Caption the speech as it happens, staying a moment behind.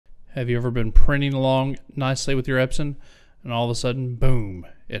Have you ever been printing along nicely with your Epson and all of a sudden, boom,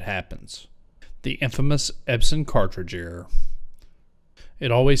 it happens? The infamous Epson cartridge error.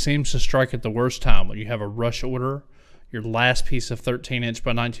 It always seems to strike at the worst time when you have a rush order, your last piece of 13-inch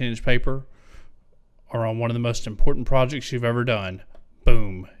by 19-inch paper, or on one of the most important projects you've ever done.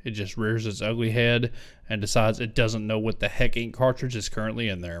 Boom, it just rears its ugly head and decides it doesn't know what the heck ink cartridge is currently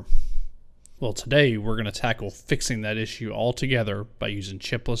in there. Well, today we're going to tackle fixing that issue altogether by using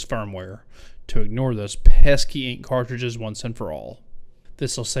Chipless Firmware to ignore those pesky ink cartridges once and for all.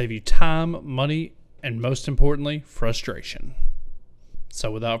 This will save you time, money, and most importantly, frustration. So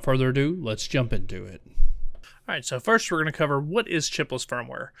without further ado, let's jump into it. Alright, so first we're going to cover what is Chipless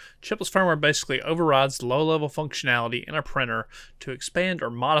Firmware. Chipless Firmware basically overrides low-level functionality in a printer to expand or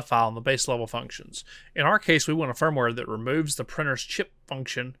modify on the base-level functions. In our case, we want a firmware that removes the printer's chip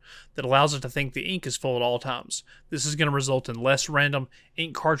function that allows it to think the ink is full at all times. This is going to result in less random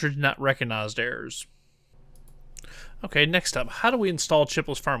ink cartridge not recognized errors. Okay, next up, how do we install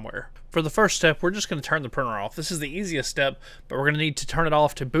Chipless Firmware? For the first step, we're just going to turn the printer off. This is the easiest step, but we're going to need to turn it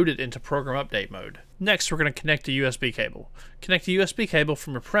off to boot it into program update mode. Next, we're going to connect a USB cable. Connect a USB cable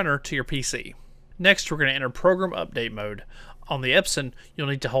from your printer to your PC. Next, we're going to enter program update mode. On the Epson, you'll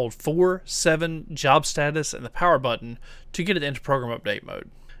need to hold 4, 7, job status, and the power button to get it into program update mode.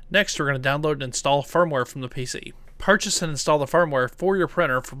 Next, we're going to download and install firmware from the PC. Purchase and install the firmware for your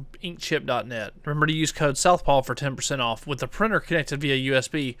printer from inkchip.net. Remember to use code SouthPaw for 10% off. With the printer connected via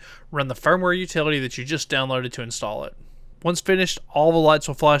USB, run the firmware utility that you just downloaded to install it. Once finished, all the lights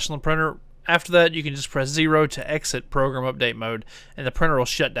will flash on the printer. After that, you can just press 0 to exit program update mode, and the printer will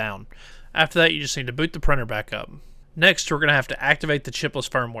shut down. After that, you just need to boot the printer back up. Next, we're going to have to activate the Chipless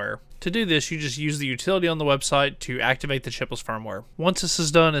Firmware. To do this, you just use the utility on the website to activate the Chipless Firmware. Once this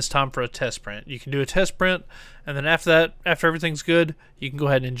is done, it's time for a test print. You can do a test print, and then after that, after everything's good, you can go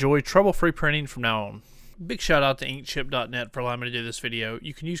ahead and enjoy trouble-free printing from now on. Big shout out to inkchip.net for allowing me to do this video.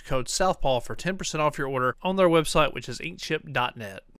 You can use code SouthPaw for 10% off your order on their website, which is inkchip.net.